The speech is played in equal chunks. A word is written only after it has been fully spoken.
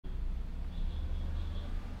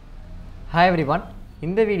Hi everyone.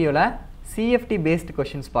 In this video CFT based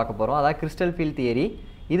questions பார்க்க போறோம். அதாவது crystal field theory.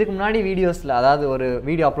 இதுக்கு முன்னாடி வீடியோஸ்ல அதாவது ஒரு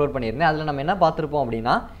வீடியோ அப்லோட் பண்ணிருந்தேன். அதுல நம்ம என்ன பார்த்திருப்போம்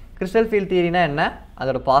அப்படினா crystal field theoryனா என்ன?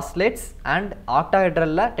 அதோட postulates and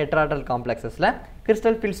octahedralல tetrahedral complexesல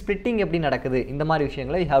crystal field splitting எப்படி நடக்குது? இந்த மாதிரி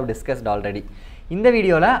விஷயங்களை we have discussed already. இந்த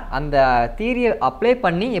வீடியோல அந்த தியரியை அப்ளை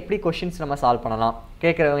பண்ணி எப்படி क्वेश्चंस நம்ம சால்வ் பண்ணலாம்?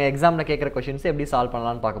 கேக்குறவங்க எக்ஸாம்ல கேக்குற क्वेश्चंस எப்படி சால்வ்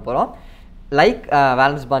பண்ணலாம்னு பார்க்க போறோம். Like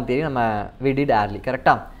valence bond theory நம்ம we did early,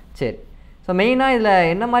 கரெக்ட்டா? சரி. So மெயினா இதுல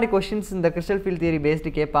என்ன மாதிரி क्वेश्चंस இந்த crystal field theory based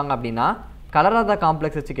கேட்பாங்க அப்படினா கலர் ஆஃப் தி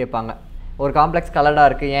காம்ப்ளெக்ஸ் வச்சு கேட்பாங்க. ஒரு காம்ப்ளெக்ஸ் கலரா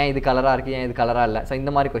இருக்கு, ஏன் இது கலரா இருக்கு, ஏன் இது கலரா இல்ல. சோ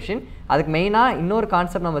இந்த மாதிரி क्वेश्चन. அதுக்கு மெயினா இன்னொரு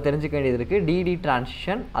கான்செப்ட் நம்ம தெரிஞ்சுக்க வேண்டியது இருக்கு, dd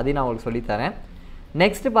டிரான்சிஷன். அதை நான் உங்களுக்கு சொல்லி தரேன்.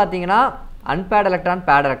 நெக்ஸ்ட் பாத்தீங்கன்னா unpaired electron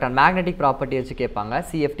paired electron magnetic property வச்சு கேட்பாங்க,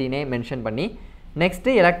 CFT னே மென்ஷன் பண்ணி.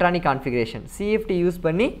 Next electronic configuration, CFT use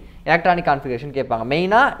பண்ணி எலக்ட்ரானிக் கான்ஃபிகரேஷன் கேட்பாங்க.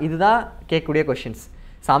 மெயினா இதுதான் கேட்கக்கூடிய क्वेश्चंस.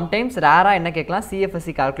 Sometimes rare என்ன கேட்கலாம்,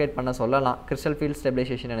 CFSE கால்குலேட் பண்ண சொல்லலாம், crystal field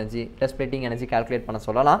stabilization energy plus splitting energy calculate பண்ண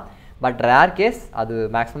சொல்லலாம். பட் ரேர் கேஸ் அது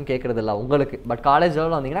மேக்ஸிமம் கேட்கறது இல்ல உங்களுக்கு. பட் காலேஜ்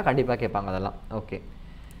லெவல்ல வந்தீங்கன்னா கண்டிப்பா கேட்பாங்க அதெல்லாம். ஓகே.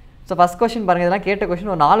 சோ ஃபர்ஸ்ட் क्वेश्चन பாருங்க. இதெல்லாம் கேட்ட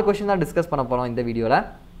क्वेश्चन ஒரு 4 क्वेश्चन தான் டிஸ்கஸ் பண்ண போறோம் இந்த வீடியோல.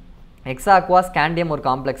 hexaaqua scandium ஒரு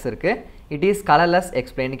காம்ப்ளெக்ஸ் இருக்கு. It is colorless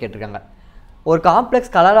explain கேட்டிருக்காங்க. ஒரு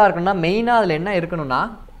காம்ப்ளெக்ஸ் கலரா இருக்குன்னா மெயினா அதுல என்ன இருக்கணும்னா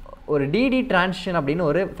ஒரு dd transition அப்படின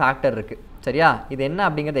ஒரு ஃபேக்டர் இருக்கு. சரியா? இது என்ன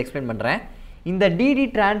அப்படிங்கறத எக்ஸ்பிளைன் பண்றேன். இந்த dd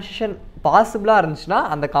transition பாசிபிளா இருந்துச்சுனா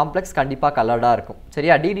அந்த காம்ப்ளெக்ஸ் கண்டிப்பா கலர்டா இருக்கும்.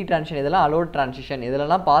 சரியா? dd transition இதெல்லாம் allowed transition,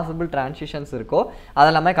 இதெல்லாம் பாசிபிள் transitions இருக்கோ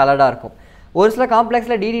அதெல்லாம் கலர்டா இருக்கும். ஒரு சில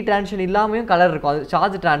காம்ப்ளெக்ஸ்ல dd transition இல்லாமயும் கலர் இருக்கும். அது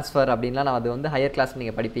சார்ஜ் ட்ரான்ஸ்ஃபர் அப்படினா நான் அது வந்து ஹையர் கிளாஸ்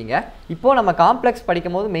நீங்க படிப்பீங்க. இப்போ நம்ம காம்ப்ளெக்ஸ்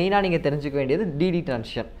படிக்கும்போது மெயினா நீங்க தெரிஞ்சுக்க வேண்டியது dd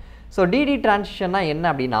transition. சோ dd transitionனா என்ன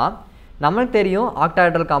அப்படினா நமக்கு தெரியும்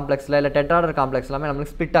octahedral காம்ப்ளெக்ஸ்ல இல்ல tetrahedral காம்ப்ளெக்ஸ் எல்லாமே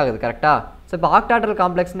நமக்கு ஸ்ப்ளிட் ஆகுது, கரெக்ட்டா? சோ இப்போ octahedral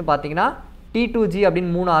காம்ப்ளெக்ஸ்னு பாத்தீங்கன்னா T2G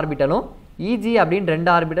அப்படின 3 ஆர்பிட்டலும் EG அப்படின 2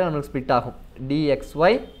 ஆர்பிட்டல் நமக்கு ஸ்ப்ளிட் ஆகும்.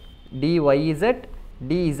 dxy dyz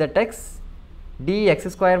dzx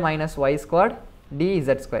dx² - y²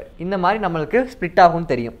 dz². இந்த மாதிரி நமக்கு ஸ்ப்ளிட் ஆகும்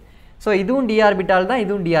தெரியும். சோ இதுவும் d ஆர்பிட்டால் தான்,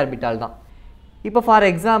 இதுவும் d ஆர்பிட்டால் தான். இப்போ ஃபார்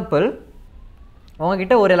எக்ஸாம்பிள்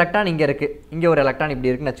உங்ககிட்ட ஒரு எலக்ட்ரான் இங்க இருக்கு, இங்க ஒரு எலக்ட்ரான் இப்படி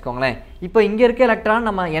இருக்குன்னு வெச்சுக்கோங்களேன். இப்போ இங்க இருக்க எலக்ட்ரான்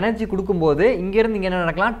நம்ம எனர்ஜி கொடுக்கும்போது இங்க இருந்து இங்க என்ன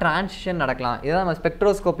நடக்கலாம், டிரான்சிஷன் நடக்கலாம். இத நம்ம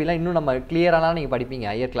ஸ்பெக்ட்ரோஸ்கோபில இன்னும் நம்ம கிளியராலாம் நீங்க படிப்பீங்க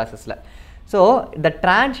higher கிளாसेसல. So the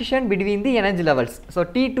transition between the energy levels. So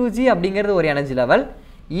T2G அப்படிங்கிறது ஒரு எனர்ஜி லெவல்,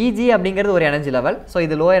 EG அப்படிங்கிறது ஒரு எனர்ஜி லெவல். So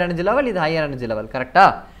இது லோயர் எனர்ஜி லெவல், இது ஹையர் எனர்ஜி லெவல், கரெக்ட்டா?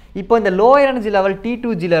 இப்போ இந்த லோயர் எனர்ஜி லெவல்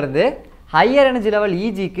T2G ல இருந்து ஹையர் எனர்ஜி லெவல்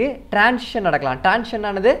EG க்கு டிரான்சிஷன் நடக்கலாம். டிரான்சிஷன்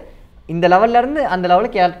ஆனது இந்த லெவல்ல இருந்து அந்த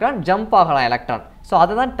லெவலுக்கு எலக்ட்ரான் ஜம்ப் ஆகலாம் எலக்ட்ரான். சோ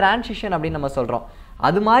அதுதான் டிரான்சிஷன் அப்படி நம்ம சொல்றோம்.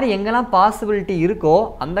 அது மாதிரி எங்கெல்லாம் பாசிபிலிட்டி இருக்கோ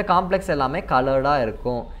அந்த காம்ப்ளெக்ஸ் எல்லாமே கலர்டா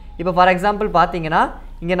இருக்கும். இப்போ ஃபார் எக்ஸாம்பிள் பாத்தீங்கன்னா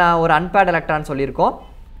இங்க நான் ஒரு unpaired electron சொல்லிருக்கோம்.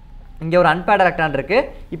 இங்க ஒரு unpaired electron இருக்கு.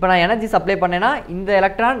 இப்போ நான் எனர்ஜி சப்ளை பண்ணேனா இந்த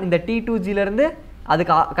எலக்ட்ரான் இந்த T2G ல இருந்து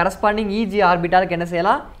அதுக்கு கரஸ்பாண்டிங் EG ஆர்பிட்டாலுக்கு என்ன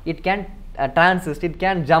செய்யலாம், it can transist, it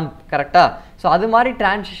can jump, கரெக்ட்டா? சோ அது மாதிரி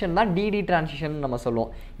டிரான்சிஷன் தான் dd டிரான்சிஷன் நம்ம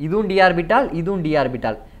சொல்லுவோம். இதுவும் d ஆர்பிட்டால், இதுவும் d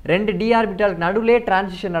ஆர்பிட்டால். ரெண்டு d ஆர்பிட்டாலுக்கு நடுவுல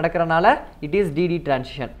transition நடக்கறனால it is dd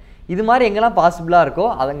transition. இது மாதிரி எங்கெல்லாம் பாசிபிளா இருக்கோ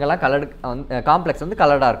அதெல்லாம் கலர்ட் காம்ப்ளெக்ஸ் வந்து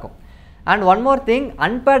கலர்டா இருக்கும். And one more thing,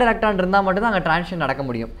 unpaired electron இருந்தா மட்டும் தான் அங்க டிரான்சிஷன் நடக்க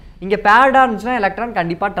முடியும். இங்க paired இருந்துச்சுனா எலக்ட்ரான்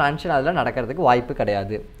கண்டிப்பா டிரான்சிஷன் அதல நடக்கிறதுக்கு வாய்ப்பு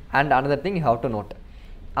கிடையாது. And another thing you have to note.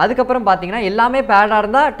 அதுக்கு அப்புறம் பாத்தீங்கன்னா எல்லாமே paired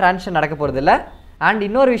இருந்தா டிரான்சிஷன் நடக்க போறது இல்ல. And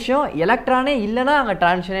இன்னொரு விஷயம், எலக்ட்ரானே இல்லனா அங்க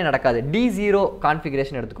டிரான்சிஷனே நடக்காது. d0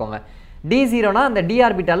 கான்ஃபிகரேஷன் எடுத்துக்கோங்க. d0 னா அந்த d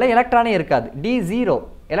ஆர்பிட்டால்ல எலக்ட்ரானே இருக்காது. d0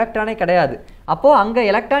 எலக்ட்ரானே கிடையாது. அப்போ அங்க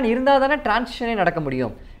எலக்ட்ரான் இருந்தா தான டிரான்சிஷனே நடக்க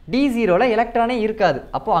முடியும். d0 ல எலக்ட்ரானே இருக்காது.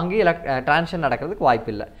 அப்போ அங்க டிரான்சிஷன் நடக்கிறதுக்கு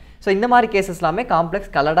வாய்ப்பு இல்ல. சோ இந்த மாதிரி கேसेसலாமே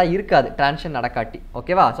காம்ப்ளெக்ஸ் கலர்டா இருக்காது டிரான்சிஷன் நடக்காட்டி.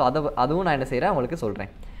 ஓகேவா? சோ அதுவும் நான் என்ன செய்றேன் உங்களுக்கு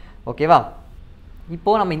சொல்றேன். ஓகேவா?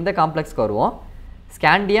 இப்போ நம்ம இந்த காம்ப்ளெக்ஸ்க்கு வருவோம்.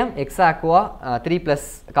 ஸ்காண்டியம் hexaaqua 3+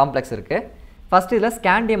 காம்ப்ளெக்ஸ் இருக்கு. ஃபர்ஸ்ட் இதுல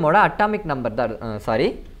ஸ்காண்டியமோட அட்டாமிக் நம்பர் தான்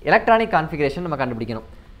எலக்ட்ரானிக் கான்ஃபிகரேஷன் நம்ம கண்டுபிடிக்கணும்.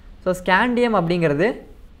 சோ ஸ்காண்டியம் அப்படிங்கிறது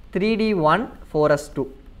 3d1 4s2.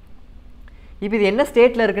 இப்போ இது என்ன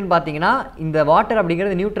ஸ்டேட்ல இருக்குன்னு பாத்தீங்கன்னா இந்த வாட்டர்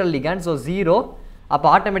அப்படிங்கிறது நியூட்ரல் லிகாண்ட், சோ 0. அப்ப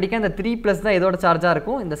ஆட்டோமேட்டிக்கா இந்த 3+ தான் இதோட சார்ஜா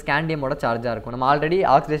இருக்கும், இந்த ஸ்காண்டியமோட சார்ஜா இருக்கும். நம்ம ஆல்ரெடி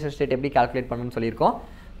ஆக்சிடேஷன் ஸ்டேட் எப்படி கால்குலேட் பண்ணனும்னு சொல்லிருக்கோம்.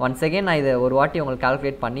 ஒன்ஸ் அகைன் நான் இத ஒரு வாட்டி உங்களுக்கு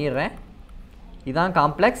கால்குலேட் பண்ணிறேன். இதான்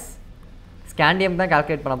காம்ப்ளெக்ஸ். ஸ்காண்டியம் தான்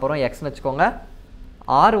கால்குலேட் பண்ண போறோம். x னு வெச்சுக்கோங்க.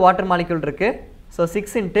 6 வாட்டர் மாலிக்யூல் இருக்கு. So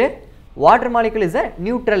 6 into water molecule is a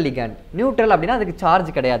neutral ligand. Neutral அப்படினா அதுக்கு சார்ஜ்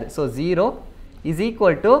கிடையாது. சோ 0 is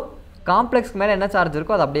equal to காம்ப்ளெக்ஸ்க்கு மேல என்ன சார்ஜ்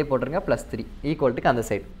இருக்கோ அது அப்படியே போட்டுருங்க +3 equal to அந்த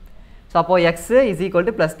சைடு. So அப்போ x is equal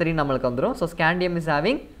to +3 நமக்கு வந்துரும். So scandium is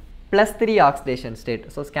having +3 oxidation state.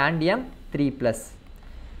 So scandium 3+.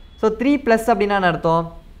 So 3+ அப்படினா என்ன அர்த்தம்?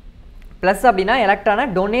 ப்ளஸ் அப்படினா எலக்ட்ரானை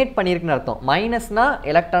டொனேட் பண்ணிருக்குன்னு அர்த்தம். மைனஸ்னா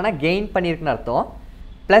எலக்ட்ரானை கெயின் பண்ணிருக்குன்னு அர்த்தம்.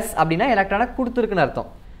 ப்ளஸ் அப்படினா எலக்ட்ரானை கொடுத்துருக்குன்னு அர்த்தம்.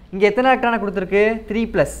 இங்கே எத்தனை எலக்ட்ரானை கொடுத்துருக்கு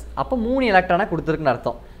 3+, அப்போ 3 எலக்ட்ரானை கொடுத்துருக்குன்னு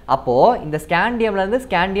அர்த்தம். அப்போது இந்த ஸ்கேண்டியம்லேருந்து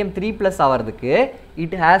ஸ்கேண்டியம் 3+ ஆகிறதுக்கு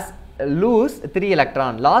it has loose 3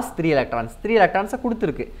 electron, loss 3 electrons, 3 எலக்ட்ரான்ஸை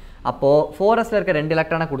கொடுத்துருக்கு. அப்போது 4sல இருக்க 2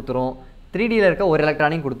 எலக்ட்ரானை கொடுத்துரும், 3dல இருக்க 1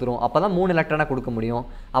 எலக்ட்ரானையும் கொடுத்துரும். அப்போ தான் 3 எலக்ட்ரானை கொடுக்க முடியும்.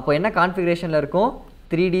 அப்போ என்ன கான்ஃபிகரேஷனில் இருக்கும்?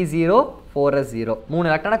 3d0 4s0. 3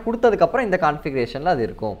 எலக்ட்ரானை கொடுத்ததுக்கப்புறம் இந்த கான்ஃபிகரேஷனில் அது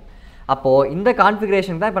இருக்கும். அப்போது இந்த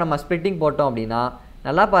கான்ஃபிகரேஷன் தான் இப்போ நம்ம ஸ்ப்ளிட்டிங் போட்டோம் அப்படின்னா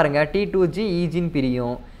நல்லா பாருங்கள், T2G EGன்னு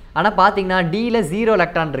பிரியும். ஆனால் பார்த்தீங்கன்னா Dயில் 0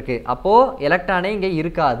 எலக்ட்ரான் இருக்குது. அப்போது எலக்ட்ரானே இங்கே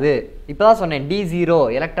இருக்காது. இப்போ தான் சொன்னேன் D0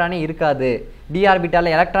 எலக்ட்ரானே இருக்காது. D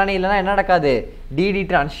ஆர்பிட்டாலில் எலக்ட்ரானே இல்லைனா என்ன நடக்காது? DD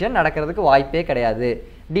டிரான்சிஷன் நடக்கிறதுக்கு வாய்ப்பே கிடையாது.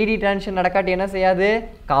 DD டிரான்சிஷன் நடக்காட்டி என்ன செய்யாது?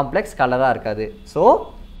 காம்ப்ளெக்ஸ் கலராக இருக்காது. So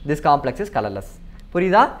this complex is colourless.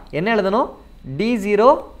 புரியுதா? என்ன எழுதணும்? D0,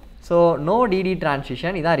 so no DD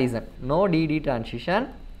transition. இதான் reason, no DD transition.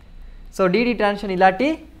 So DD transition இல்லாட்டி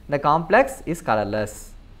the complex is colorless.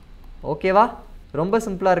 ஓகேவா? ரொம்ப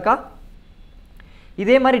சிம்பிளாக இருக்கா?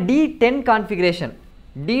 இதே மாதிரி D10 கான்ஃபிகரேஷன்.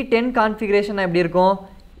 D10 கான்ஃபிகரேஷன் எப்படி இருக்கும்?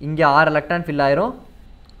 இங்கே 6 எலக்ட்ரான் ஃபில் ஆயிரும்,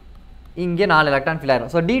 இங்கே 4 எலக்ட்ரான் ஃபில்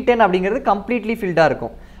ஆயிரும். ஸோ D10 அப்படிங்கிறது கம்ப்ளீட்லி ஃபில்டாக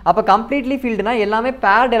இருக்கும். அப்போ கம்ப்ளீட்லி ஃபில்டுனா எல்லாமே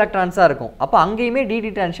பேர்டு எலக்ட்ரான்ஸாக இருக்கும். அப்போ அங்கேயுமே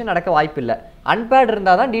DD டிரான்சிஷன் நடக்க வாய்ப்பு இல்லை. அன்பேர்டு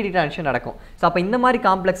இருந்தால் தான் DD டிரான்சிஷன் நடக்கும். ஸோ அப்போ இந்த மாதிரி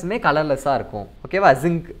காம்ப்ளெக்ஸுமே கலர்லெஸ்ஸாக இருக்கும். ஓகேவா?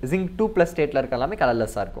 ஜிங்க் 2+ ஸ்டேட்டில் இருக்க எல்லாமே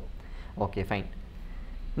கலர்லெஸ்ஸாக இருக்கும். Okay fine.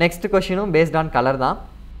 Next கொஷினும் based on colour தான்.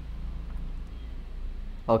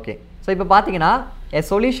 ஓகே, ஸோ இப்போ பார்த்தீங்கன்னா a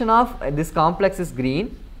solution of this complex is green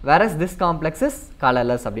whereas this complex is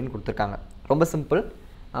colorless அப்படின்னு கொடுத்துருக்காங்க. ரொம்ப சிம்பிள்.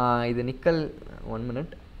 இது nickel. 1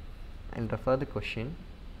 minute and refer the question.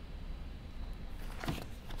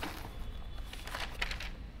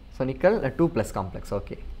 So nickel 2+ complex.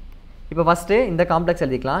 Okay, இப்போ first இந்த complex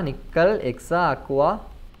எழுதிக்கலாம். Nickel hexa Aqua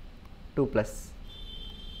 2+.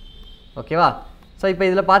 ஓகேவா? ஸோ இப்போ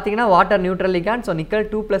இதில் பார்த்தீங்கன்னா water neutral ligand. So nickel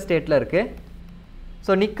 2+ ஸ்டேட்டில் இருக்குது.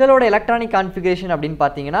 ஸோ நிக்கலோட எலக்ட்ரானிக் கான்ஃபிகரேஷன் அப்படின்னு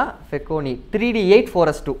பார்த்தீங்கன்னா ஃபெக்கோனி 3d8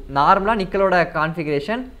 4s2. நார்மலாக நிக்கலோட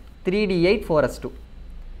கான்ஃபிகரேஷன் 3d8 4s2.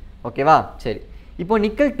 ஓகேவா? சரி, இப்போ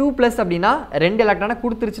நிக்கல் 2+ அப்படின்னா 2 எலக்ட்ரானை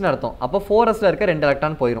கொடுத்துருச்சுன்னு அர்த்தம். அப்போ 4sல இருக்க 2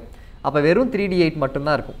 எலக்ட்ரான் போயிடும். அப்போ வெறும் 3d8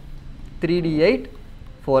 மட்டும்தான் இருக்கும். 3d8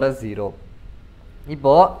 4s0.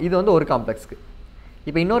 இப்போது இது வந்து ஒரு காம்ப்ளெக்ஸ்க்கு.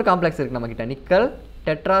 இப்போ இன்னொரு காம்ப்ளெக்ஸ் இருக்குது நம்மக்கிட்ட, நிக்கல்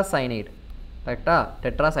டெட்ராசைனைடு. கரெக்டா?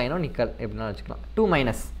 டெட்ராசைனோ நிக்கல் எப்படின்னா வச்சுக்கலாம்.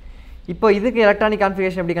 2-. இப்போ இதுக்கு எலக்ட்ரானிக்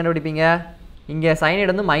கான்ஃபிகரேஷன் எப்படி கண்டுபிடிப்பீங்க? இங்கே சைனைடு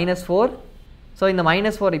வந்து -4. ஸோ இந்த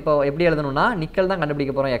 -4 இப்போ எப்படி எழுதணும்னா நிக்கல் தான்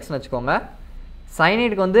கண்டுபிடிக்க போகிறோம், எக்ஸ்னு வச்சுக்கோங்க.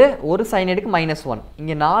 சைனைடுக்கு வந்து ஒரு சைனைடுக்கு -1.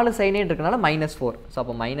 இங்கே 4 சைனைடு இருக்கனால -4. ஸோ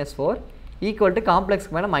அப்போ -4 ஈக்குவல் டு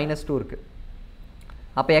காம்ப்ளெக்ஸ்க்கு மேலே -2 இருக்குது.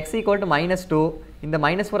 அப்போ x ஈக்குவல் டு -2. இந்த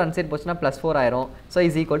 -4 அன்சைட் போச்சுன்னா +4 ஆயிரும். So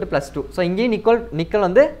is equal to +2. So இங்கேயும் நிக்கல்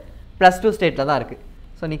வந்து +2 ஸ்டேட்டில் தான் இருக்குது.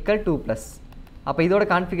 So nickel 2+. அப்போ இதோட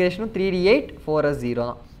கான்ஃபிகரேஷனும் 3d8 4s0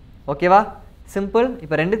 தான். ஓகேவா? சிம்பிள்.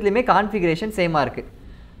 இப்போ ரெண்டுத்துலேயுமே கான்ஃபிகரேஷன் சேமாக இருக்குது.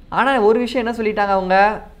 ஆனால் ஒரு விஷயம் என்ன சொல்லிட்டாங்க அவங்க,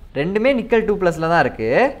 ரெண்டுமே நிக்கல் 2+ல தான்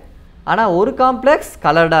இருக்குது. ஆனால் ஒரு காம்ப்ளெக்ஸ்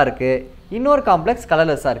கலர்டாக இருக்குது, இன்னொரு காம்ப்ளெக்ஸ்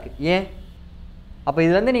கலர்லெஸ்ஸாக இருக்குது. ஏன்? அப்போ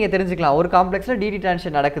இதுலேருந்து நீங்கள் தெரிஞ்சுக்கலாம், ஒரு காம்ப்ளெக்ஸில் DD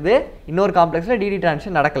டிரான்சிஷன் நடக்குது, இன்னொரு காம்ப்ளெக்ஸில் DD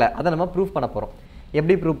டிரான்சிஷன் நடக்கலை. அதை நம்ம ப்ரூவ் பண்ண போகிறோம்.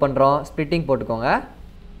 எப்படி ப்ரூவ் பண்ணுறோம்? ஸ்ப்ளிட்டிங் போட்டுக்கோங்க.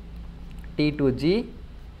 T2G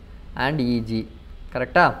and EG.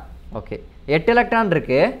 கரெக்டாக? ஓகே, 8 எலக்ட்ரான்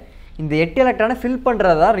இருக்குது. இந்த 8 எலக்ட்ரானை ஃபில்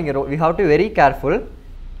பண்ணுறது தான் நீங்கள் we have to very careful.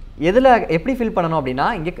 எதில் எப்படி ஃபில் பண்ணணும் அப்படின்னா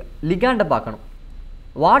இங்கே லிகாண்டை பார்க்கணும்.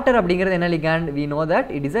 வாட்டர் அப்படிங்கிறது என்ன ligand? We know that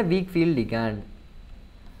it is a week field ligand.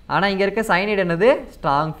 ஆனால் இங்கே இருக்க சைனைடு என்னது?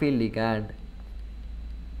 Strong field ligand.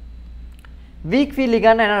 Week field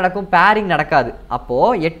ligand என்ன நடக்கும்? பேரிங் நடக்காது.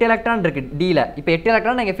 அப்போது 8 எலக்ட்ரான் இருக்குது Dயில். இப்போ 8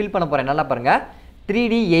 எலக்ட்ரான் நான் இங்கே ஃபில் பண்ண போகிறேன். நல்லா பாருங்கள்,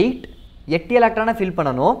 3d8 8 எலக்ட்ரானை ஃபில்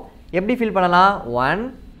பண்ணணும். எப்படி ஃபில் பண்ணலாம்? 1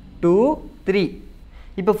 2 3.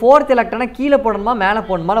 இப்போ 4th எலக்ட்ரானை கீழே போடணுமா மேலே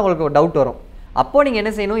போடணுமான்னு உங்களுக்கு ஒரு டவுட் வரும். அப்போது நீங்கள்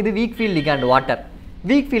என்ன செய்யணும்? இது week field ligand water.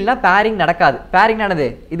 Week ஃபீல்ட்னா bearing நடக்காது. பேரிங் ஆனது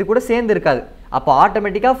இது கூட சேர்ந்து இருக்காது. அப்போ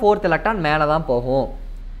ஆட்டோமேட்டிக்காக 4th எலக்ட்ரான் மேலே தான் போகும்.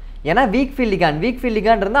 ஏன்னா வீக் ஃபீல்ட்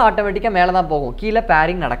லிகாண்ட் இருந்தால் ஆட்டோமேட்டிக்காக மேலே தான் போகும், கீழே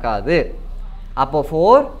பேரிங் நடக்காது. அப்போது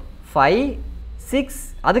 4 5 6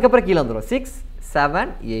 அதுக்கப்புறம் கீழே வந்துடும் 6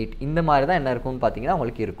 7 8. இந்த மாதிரி தான் என்ன இருக்கும்னு பார்த்தீங்கன்னா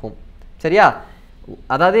உங்களுக்கு இருக்கும். சரியா?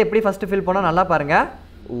 அதாவது எப்படி ஃபஸ்ட்டு ஃபில் பண்ணோம் நல்லா பாருங்கள்.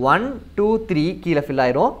 1 2 3 கீழே ஃபில்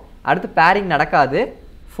ஆயிரும். அடுத்து பேரிங் நடக்காது.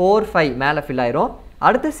 4 5 மேலே ஃபில் ஆயிரும்.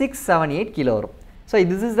 அடுத்து 6 7 8 கீழே வரும். So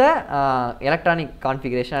this is the electronic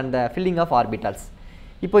configuration and the filling of orbitals.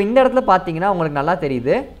 இப்போ இந்த இடத்துல பார்த்தீங்கன்னா உங்களுக்கு நல்லா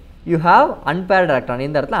தெரியுது, யூ ஹாவ் அன்பேர்டு எலக்ட்ரான்.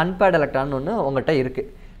 இந்த இடத்துல அன்பேர்டு எலக்ட்ரான் ஒன்று உங்கள்கிட்ட இருக்குது.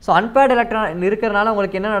 ஸோ அன்பேர்டு எலக்ட்ரான் இருக்கிறனால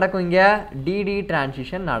உங்களுக்கு என்ன நடக்கும்? இங்கே DD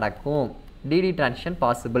டிரான்சிஷன் நடக்கும். DD transition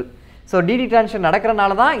possible. So DD transition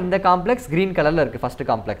நடக்கிறனால தான் இந்த காம்ப்ளெக்ஸ் க்ரீன் கலரில் இருக்குது, ஃபஸ்ட்டு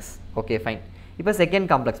காம்ப்ளெக்ஸ். Okay fine. இப்போ செகண்ட்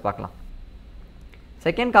காம்ப்ளெக்ஸ் பார்க்கலாம்.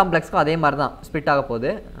 செகண்ட் காம்ப்ளெக்ஸ்க்கும் அதே மாதிரி தான் ஸ்ப்ளிட் ஆக போகுது.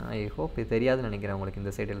 ஐ ஹோப் இது தெரியாதுன்னு நினைக்கிறேன் உங்களுக்கு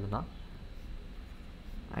இந்த சைடு எழுதுனா.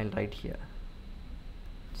 I will write here.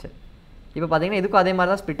 சரி, இப்போ பார்த்தீங்கன்னா இதுக்கும் அதே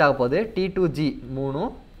மாதிரி தான் ஸ்ப்ளிட் ஆக போகுது. T2G 3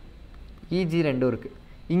 EG 2 இருக்குது.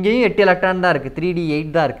 இங்கேயும் 8 எலக்ட்ரான் தான் இருக்குது, 3D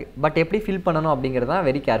 8 தான் இருக்குது. பட் எப்படி ஃபில் பண்ணணும் அப்படிங்கிறது தான்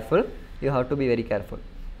very careful. You have to be very careful.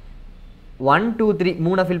 1 2 3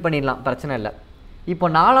 3 fill பண்ணிடலாம், பிரச்சனை இல்லை. இப்போ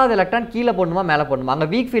 4வது எலக்ட்ரான் கீழே போடணுமா மேலே போடணுமா? அங்கே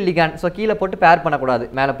வீக் ஃபீல்ட் லிகாண்ட், ஸோ கீழே போட்டு பேர் பண்ணக்கூடாது,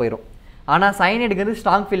 மேலே போயிடும். ஆனால் சைனைடுக்கு வந்து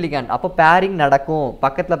ஸ்ட்ராங் ஃபீல்ட் லிகாண்ட், அப்போ பேரிங் நடக்கும்,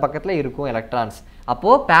 பக்கத்தில் இருக்கும் எலக்ட்ரான்ஸ்.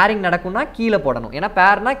 அப்போது பேரிங் நடக்கும்னா கீழே போடணும், ஏன்னா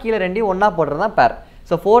பேர்னா கீழே ரெண்டையும் ஒன்றா போடுறது தான் பேர்.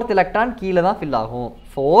 ஸோ 4th எலக்ட்ரான் கீழே தான் ஃபில் ஆகும்.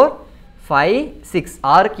 4 5 6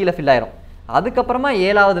 6 கீழே ஃபில் ஆயிரும். அதுக்கப்புறமா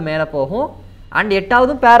 7வது மேலே போகும் அண்ட்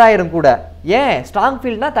 8வதும் பேர் ஆயிரும் கூட. ஏன்? ஸ்ட்ராங்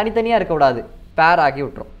ஃபீல்ட்னா தனித்தனியாக இருக்கக்கூடாது, பேர் ஆகி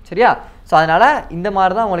விட்டுரும். சரியா? ஸோ அதனால் இந்த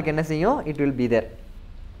மாதிரி தான் உங்களுக்கு என்ன செய்யும், இட் வில் பி தேர்.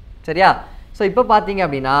 சரியா? ஸோ இப்போ பார்த்தீங்க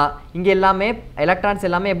அப்படின்னா இங்கே எல்லாமே எலக்ட்ரான்ஸ்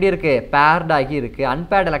எல்லாமே எப்படி இருக்குது, பேர்ட் ஆகி இருக்குது.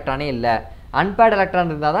 அன்பேர்ட் எலக்ட்ரானே இல்லை. அன்பேர்ட் எலக்ட்ரான்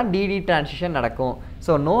இருந்தால் தான் டிடி டிரான்சிஷன் நடக்கும்.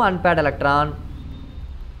 So no அன்பேர்ட்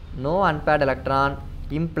electron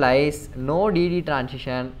implies no DD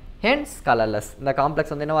transition, hence colorless. இந்த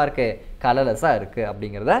காம்ப்ளெக்ஸ் வந்து என்னவா இருக்குது, கலர்லெஸ்ஸாக இருக்குது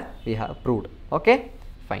அப்படிங்கிறத we have proved. Okay,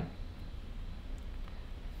 fine.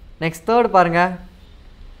 Next third பாருங்கள்,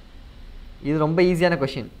 இது ரொம்ப ஈஸியான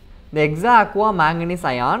question. The hexaaquamanganese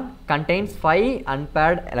ion contains 5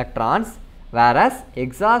 unpaired electrons, whereas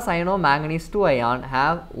hexacyanomanganese 2 ion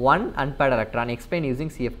have 1 unpaired electron. Explain using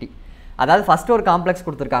CFT. அதாவது ஃபஸ்ட்டு ஒரு காம்ப்ளெக்ஸ்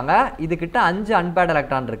கொடுத்துருக்காங்க, இதுக்கிட்ட 5 அன்பேர்ட்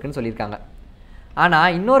எலக்ட்ரான் இருக்குன்னு சொல்லியிருக்காங்க.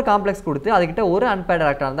 ஆனால் இன்னொரு காம்ப்ளெக்ஸ் கொடுத்து அதுக்கிட்ட ஒரு அன்பேர்ட்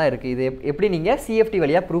எலக்ட்ரான் தான் இருக்குது. இது எப்படி நீங்கள் CFT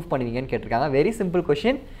வழியாக ப்ரூஃப் பண்ணுவீங்கன்னு கேட்டிருக்காங்க. Very simple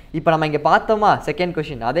question. இப்போ நம்ம இங்கே பார்த்தோமா செகண்ட்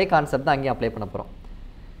கொஷின், அதே கான்செப்ட் தான் அங்கேயும் அப்ளை பண்ண போகிறோம்.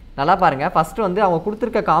 நல்லா பாருங்கள், ஃபஸ்ட்டு வந்து அவங்க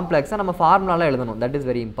கொடுத்துருக்க காம்ப்ளெக்ஸை நம்ம ஃபார்முலாவில் எழுதணும். That is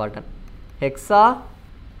very important.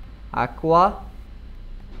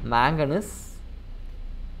 hexaaquamanganese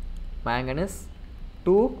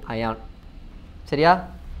 2 ion. சரியா?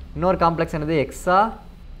 இன்னொரு காம்ப்ளெக்ஸ் என்னது,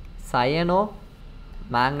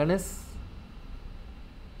 hexacyanomanganese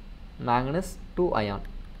 2 ion.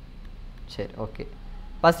 சரி, ஓகே.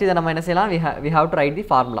 ஃபஸ்ட் இதை நம்ம என்ன செய்யலாம், we have to write the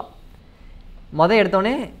formula. மொதல்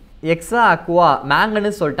எடுத்தோடனே ஹெக்ஸாஅக்வா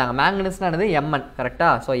மேங்கனஸ் சொல்லிட்டாங்க. மேங்கனஸ்னா என்னது, Mn.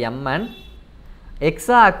 கரெக்டாக? So Mn.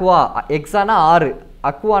 ஹெக்ஸாஅக்வா, ஹெக்ஸானா 6,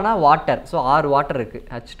 அக்வானா water. So 6 water இருக்குது,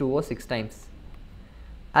 H2O 6 times.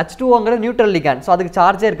 H2Oங்கிறது neutral ligand, so அதுக்கு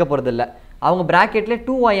சார்ஜே இருக்க போகிறது இல்லை. அவங்க ப்ராக்கெட்லேயே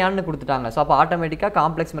 2 அயான்னு கொடுத்துட்டாங்க. ஸோ அப்போ ஆட்டோமேட்டிக்காக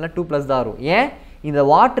காம்ப்ளெக்ஸ் மேலே 2+ தான் வரும். ஏன்? இந்த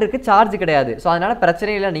வாட்டருக்கு சார்ஜ் கிடையாது. ஸோ அதனால்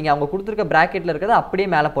பிரச்சனை இல்லை, நீங்கள் அவங்க கொடுத்துருக்க ப்ராக்கெட்டில் இருக்கிறத அப்படியே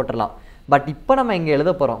மேலே போட்டுடலாம். பட் இப்போ நம்ம இங்கே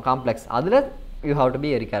எழுத போகிறோம் காம்ப்ளெக்ஸ், அதில் you have to be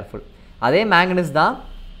very careful. அதே மேங்கனஸ் தான்,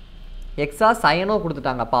 ஹெக்ஸாசயனோ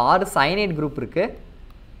கொடுத்துட்டாங்க. அப்போ 6 சைனைட் குரூப் இருக்குது.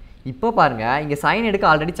 இப்போ பாருங்கள், இங்கே சைனைடுக்கு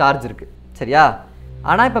ஆல்ரெடி சார்ஜ் இருக்குது. சரியா?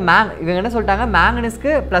 ஆனால் இப்போ இவங்க என்ன சொல்லிட்டாங்க,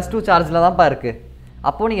 மேங்கனஸ்க்கு +2 சார்ஜில் தான்ப்பா இருக்குது.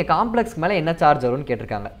 அப்போது நீங்கள் காம்ப்ளெக்ஸ்க்கு மேலே என்ன சார்ஜ் வரும்னு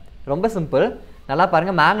கேட்டிருக்காங்க. ரொம்ப சிம்பிள். நல்லா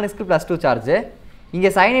பாருங்கள், மேங்கனஸ்க்கு +2 சார்ஜு. இங்கே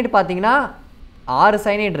சைனைடு பார்த்தீங்கன்னா 6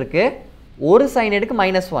 சைனைடு இருக்குது, ஒரு சைனைடுக்கு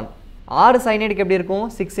 -1. 6 சைனைடுக்கு எப்படி இருக்கும்,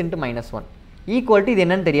 6 × -1 ஈக்குவல் டு இது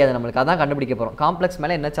என்னன்னு தெரியாது நம்மளுக்கு, அதான் கண்டுபிடிக்க போகிறோம். காம்ப்ளெக்ஸ்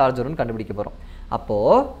மேலே என்ன சார்ஜ் வரும்னு கண்டுபிடிக்க போகிறோம்.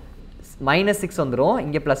 அப்போது -6 வந்துடும்,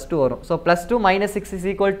 இங்கே +2 வரும். ஸோ +2 - 6 =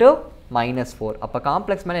 -4. அப்போ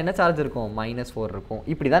காம்ப்ளெக்ஸ் மேலே என்ன சார்ஜ் இருக்கும், -4 இருக்கும்.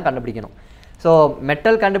 இப்படி தான் கண்டுபிடிக்கணும். ஸோ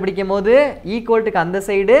மெட்டல் கண்டுபிடிக்கும் போது ஈக்குவல்ட்டுக்கு அந்த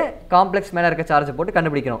சைடு காம்ப்ளெக்ஸ் மேலே இருக்க சார்ஜை போட்டு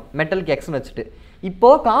கண்டுபிடிக்கணும், மெட்டலுக்கு எக்ஸ்னு வச்சுட்டு.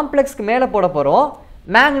 இப்போது காம்ப்ளெக்ஸ்க்கு மேலே போட போகிறோம்,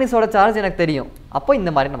 மேங்கனீஸோட சார்ஜ் எனக்கு தெரியும். அப்போ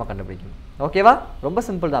இந்த மாதிரி நம்ம கண்டுபிடிக்கணும். ஓகேவா? ரொம்ப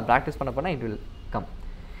சிம்பிள் தான், ப்ராக்டிஸ் பண்ண போனால் இட் வில் கம்.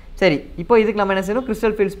 சரி, இப்போ இதுக்கு நம்ம என்ன செய்யணும்,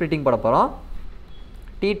 கிறிஸ்டல் ஃபீல்ட் ஸ்ப்ளிட்டிங் போட போகிறோம்.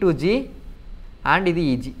 T2G அண்ட் இது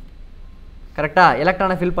EG. கரெக்டாக?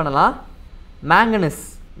 எலக்ட்ரானை ஃபில் பண்ணலாம். மேங்கனஸ்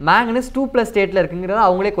 2+ ஸ்டேட்டில் இருக்குங்கிறத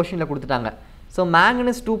அவங்களே கொஷினில் கொடுத்துட்டாங்க. So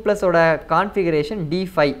manganese 2+ஓட configuration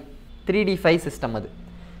D5, 3D5 system. அது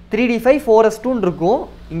 3D5 4s2 இருக்கும்.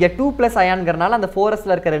 இங்கே 2+ அயான்கிறனால அந்த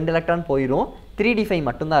 4sல இருக்க 2 எலக்ட்ரான் போயிடும், 3D5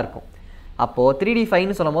 மட்டும்தான் இருக்கும். அப்போது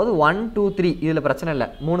 3D5ன்னு சொல்லும் போது 1 2 3 இதில் பிரச்சனை இல்லை,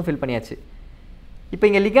 3 ஃபில் பண்ணியாச்சு. இப்போ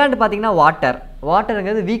இங்கே லிகாண்ட் பார்த்தீங்கன்னா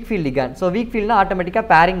வாட்டருங்கிறது week field ligand. So week ஃபீல்ட்னா ஆட்டோமேட்டிக்காக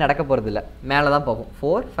பேரிங் நடக்க போகிறது இல்லை, மேலே தான் போகும்.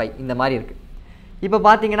 4 5 இந்த மாதிரி இருக்குது. இப்போ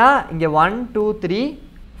பார்த்தீங்கன்னா இங்கே 1 2 3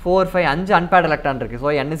 4 5 5 அன்பேர்ட் எலக்ட்ரான் இருக்குது. So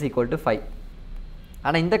n = 5.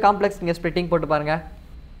 ஆனால் இந்த காம்ப்ளெக்ஸ் நீங்கள் ஸ்ப்ளிட்டிங் போட்டு பாருங்கள்.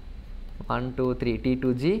 1 2 3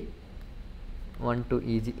 T2G 1 2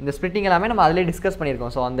 EG. இந்த ஸ்ப்ளிட்டிங் எல்லாமே நம்ம அதிலே டிஸ்கஸ்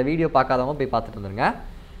பண்ணியிருக்கோம். ஸோ அந்த வீடியோ பார்க்காதவங்க போய் பார்த்துட்டு வந்துருங்க.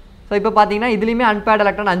 ஸோ இப்போ பார்த்தீங்கன்னா இதுலேயுமே அன்பேர்ட்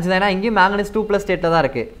எலக்ட்ரான் 5 தான், இங்கேயும் மேங்கனஸ் 2+ ஸ்டேட்டில் தான்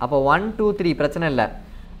இருக்குது. அப்போ 1 2 3 பிரச்சனை இல்லை.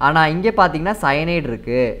 ஆனால் இங்கே பார்த்தீங்கன்னா சயனைடு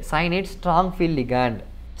இருக்குது. Cyanide strong field ligand.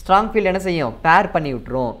 Strong field என்ன செய்யும், பேர் பண்ணி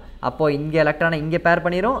விட்டுரும். அப்போது இங்கே எலக்ட்ரானை இங்கே பேர்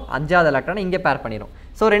பண்ணிடும், 5வது எலக்ட்ரானை இங்கே பேர் பண்ணிடும்.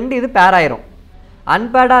 ஸோ 2 இது பேர் ஆயிரும்.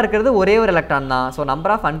 அன்பேர்டாக இருக்கிறது ஒரே ஒரு எலக்ட்ரான் தான். So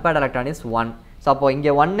number of அன்பேர்ட் electron is 1. So அப்போது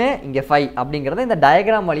இங்கே 1 இங்கே 5 அப்படிங்கிறத இந்த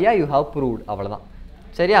டயக்ராம் வழியாக யூ ஹவ் ப்ரூவ்ட். அவ்வளோதான்.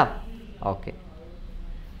 சரியா? ஓகே.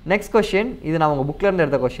 நெக்ஸ்ட் கொஸ்டின், இது நான் உங்கள் புக்கில் இருந்து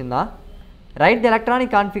எடுத்த கொஸ்டின் தான். Right the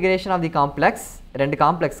electronic configuration of the complex, ரெண்டு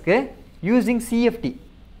காம்ப்ளெக்ஸ்க்கு using CFT.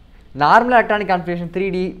 Normal electronic configuration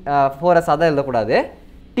 3D 4S அதான் எழுதக்கூடாது.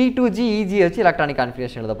 T2G EG வச்சு எலக்ட்ரானிக்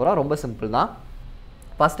கான்ஃபிகரேஷன் எழுத போகிறோம். ரொம்ப சிம்பிள் தான்.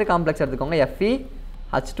 ஃபஸ்ட்டு காம்ப்ளெக்ஸ் எடுத்துக்கோங்க. Fe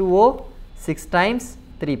H2O 6 times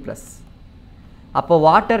 3+. அப்போ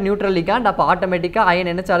வாட்டர் நியூட்ரல் லிகாண்ட், அப்போ ஆட்டோமேட்டிக்காக அயன்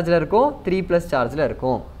என்ன சார்ஜில் இருக்கும்? 3+ சார்ஜில்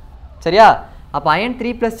இருக்கும். சரியா? அப்போ அயன்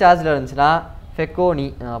 3+ சார்ஜில் இருந்துச்சுன்னா ஃபெக்கோனி,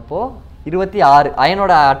 அப்போது 26.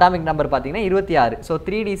 அயனோட அட்டாமிக் நம்பர் பார்த்தீங்கன்னா 26. ஸோ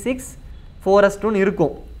 3d6 4s2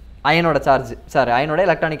 இருக்கும் அயனோட சார்ஜ், அயனோட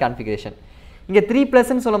எலக்ட்ரானிக் கான்ஃபிகரேஷன். இங்கே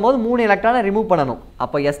 3+ன்னு சொல்லும் போது 3 எலக்ட்ரானை ரிமூவ் பண்ணணும்.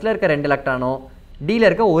 அப்போ எஸ்ல இருக்க 2 எலக்ட்ரானோ டியில்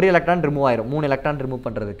இருக்க 1 எலக்ட்ரான் ரிமூவ் ஆயிரும், 3 எலக்ட்ரான் ரிமூவ்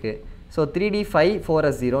பண்ணுறதுக்கு. ஸோ 3d5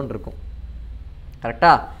 4s0 இருக்கும்.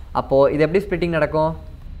 கரெக்டா? அப்போது இது எப்படி ஸ்ப்ளிட்டிங் நடக்கும்?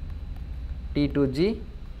 T2G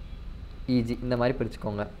EG இந்த மாதிரி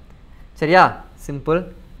பிரிச்சுக்கோங்க. சரியா? சிம்பிள்.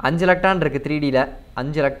 5 எலக்ட்ரான் இருக்குது 3Dயில்.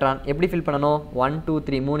 5 எலக்ட்ரான் எப்படி ஃபில் பண்ணணும்? 1 2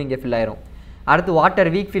 3 3 இங்கே ஃபில் ஆயிரும். அடுத்து water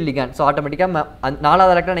week full ligand. So ஆட்டோமேட்டிக்காக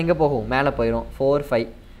 4வது எலக்ட்ரான் எங்கே போகும்? மேலே போயிடும். 4 5.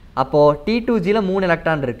 அப்போது T2Gயில் 3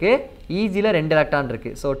 எலக்ட்ரான் இருக்குது, EGயில் 2 எலக்ட்ரான்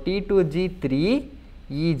இருக்குது. So T2G 3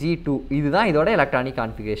 EG 2. இதுதான் இதோட electronic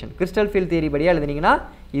configuration. Crystal field theory படியாக எழுதினீங்கன்னா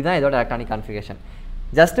இதுதான் இதோட எலக்ட்ரானிக் கான்ஃபிகரேஷன்.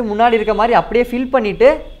 ஜஸ்ட்டு முன்னாடி இருக்க மாதிரி அப்படியே ஃபில் பண்ணிவிட்டு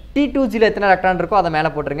T2Gயில் எத்தனை எலக்ட்ரான் இருக்கோ அதை மேலே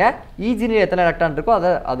போட்டுருங்க, EGயில் எத்தனை எலக்ட்ரான் இருக்கோ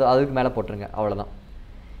அதுக்கு மேலே போட்டுருங்க. அவ்வளோதான்.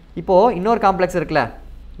 இப்போது இன்னொரு காம்ப்ளெக்ஸ் இருக்குல்ல,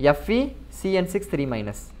 FeCN6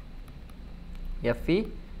 3-.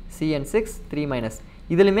 FeCN6 3-.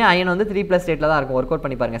 இதுலையுமே அயன் வந்து 3+ ஸ்டேட்டில் தான் இருக்கும். ஒர்க் அவுட்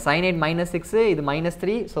பண்ணி பாருங்கள். cyanide -6, இது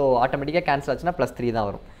 -3. ஸோ ஆட்டோமேட்டிக்காக கேன்சல் ஆச்சுன்னா +3 தான்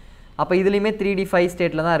வரும். அப்போ இதுலேயுமே 3d5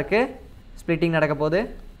 ஸ்டேட்டில் தான் இருக்குது. ஸ்ப்ளிட்டிங் நடக்க போது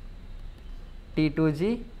T2G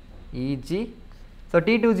EG. ஸோ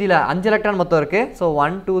T2Gயில் 5 எலக்ட்ரான் மொத்தம் இருக்குது. ஸோ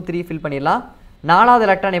 1 2 3 ஃபில் பண்ணிடலாம். 4வது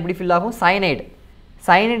எலக்ட்ரான் எப்படி ஃபில் ஆகும்? cyanide.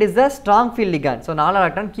 cyanide is the strong field ligand. So 4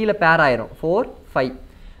 electron கீழே பேர் ஆயிரும். 4 5.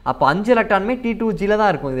 அப்போ 5 எலக்ட்ரானுமே T2Gயில்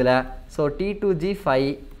தான் இருக்கும் இதில். So T2G 5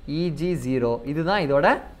 EG 0. இதுதான் இதோட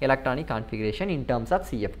electronic configuration in terms of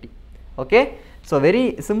CFT. Okay. So very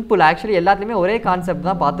simple. Actually எல்லாத்துலேயுமே ஒரே கான்செப்ட்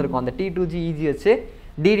தான் பார்த்துருக்கோம். அந்த T2G EG வச்சு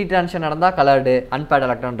DD டிரான்ஷன் நடந்தால் கலர்டு அன்பேர்ட்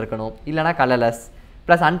எலக்ட்ரான் இருக்கணும், இல்லைனா கலர்லெஸ்.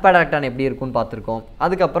 ப்ளஸ் அன்பேர்ட் எலக்ட்ரான் எப்படி இருக்குன்னு பார்த்துருக்கோம்.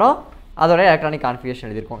 அதுக்கப்புறம் அதோட எலக்ட்ரானிக் கான்ஃபிகரேஷன்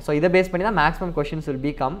எழுதியிருக்கோம். ஸோ இதை பேஸ் பண்ணி தான் maximum questions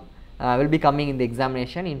will be coming in the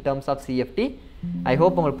examination in terms of CFT. I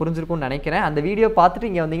hope உங்களுக்கு புரிஞ்சிருக்கும்னு நினைக்கிறேன். அந்த வீடியோ பார்த்துட்டு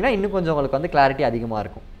இங்கே வந்தீங்கன்னா இன்னும் கொஞ்சம் உங்களுக்கு வந்து கிளாரிட்டி அதிகமாக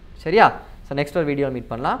இருக்கும். சரியா? ஸோ நெக்ஸ்ட் ஒரு வீடியோவில் மீட்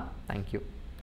பண்ணலாம். தேங்க்யூ.